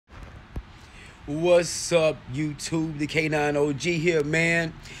What's up, YouTube? The K9 OG here,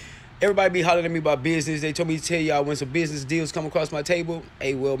 man. Everybody be hollering at me about business. They told me to tell y'all when some business deals come across my table.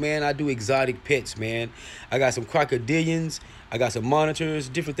 Hey, well, man, I do exotic pets, man. I got some crocodilians. I got some monitors,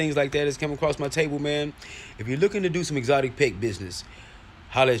 different things like that that's come across my table, man. If you're looking to do some exotic pet business,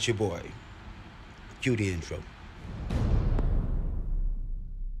 holla at your boy. Cue the intro.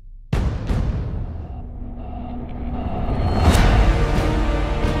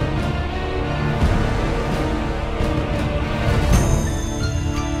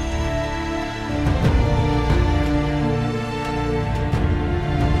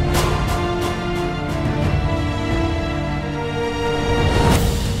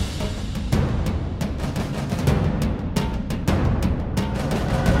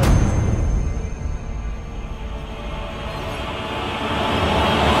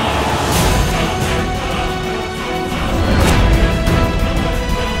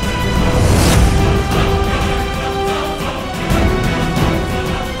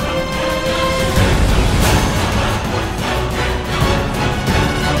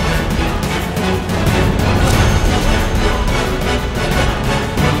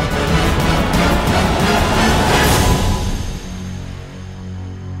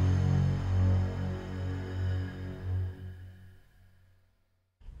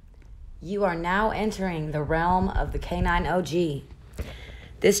 You are now entering the realm of the K9 OG.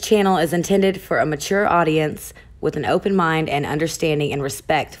 This channel is intended for a mature audience with an open mind and understanding and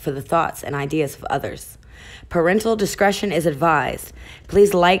respect for the thoughts and ideas of others. Parental discretion is advised.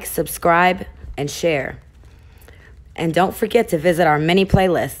 Please like, subscribe, and share. And don't forget to visit our many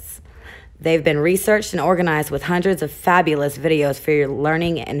playlists. They've been researched and organized with hundreds of fabulous videos for your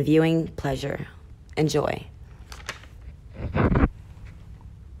learning and viewing pleasure. Enjoy.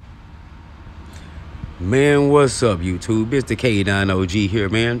 Man, what's up, YouTube? It's the K9 OG here,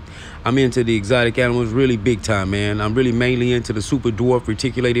 man. I'm into the exotic animals really big time, man. I'm really mainly into the super dwarf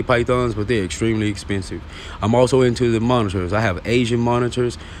reticulated pythons, but they're extremely expensive. I'm also into the monitors. I have Asian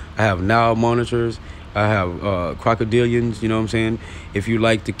monitors. I have Nile monitors. I have crocodilians, you know what I'm saying? If you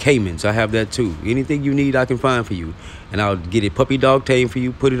like the caimans, I have that too. Anything you need, I can find for you. And I'll get it puppy dog tame for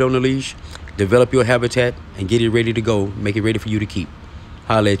you, put it on the leash, develop your habitat, and get it ready to go. Make it ready for you to keep.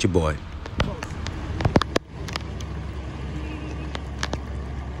 Holla at your boy.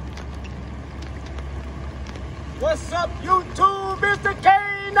 What's up, YouTube? It's the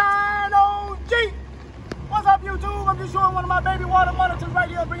K9 OG. What's up, YouTube? I'm just showing one of my baby water monitors right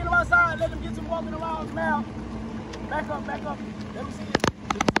here, bringing them outside, let them get some walking around now. Back up, back up. Let me see it.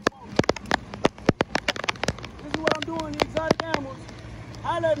 This is what I'm doing, the exotic animals.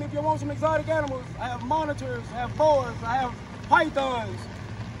 Holla at me if you want some exotic animals. I have monitors, I have boas, I have pythons.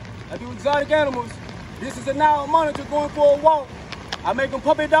 I do exotic animals. This is a Nile monitor going for a walk. I make them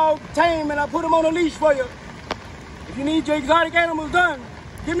puppy dog tame and I put them on a leash for you. If you need your exotic animals done,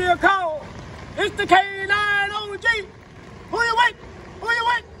 give me a call. It's the K9 OG. Who you with? Who you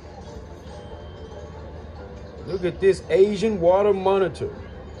with? Look at this Asian water monitor.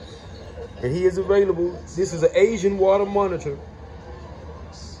 And he is available. This is an Asian water monitor.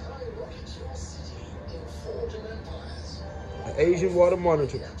 An Asian water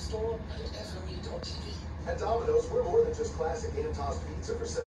monitor. At Domino's, we're more than just classic Antos pizza for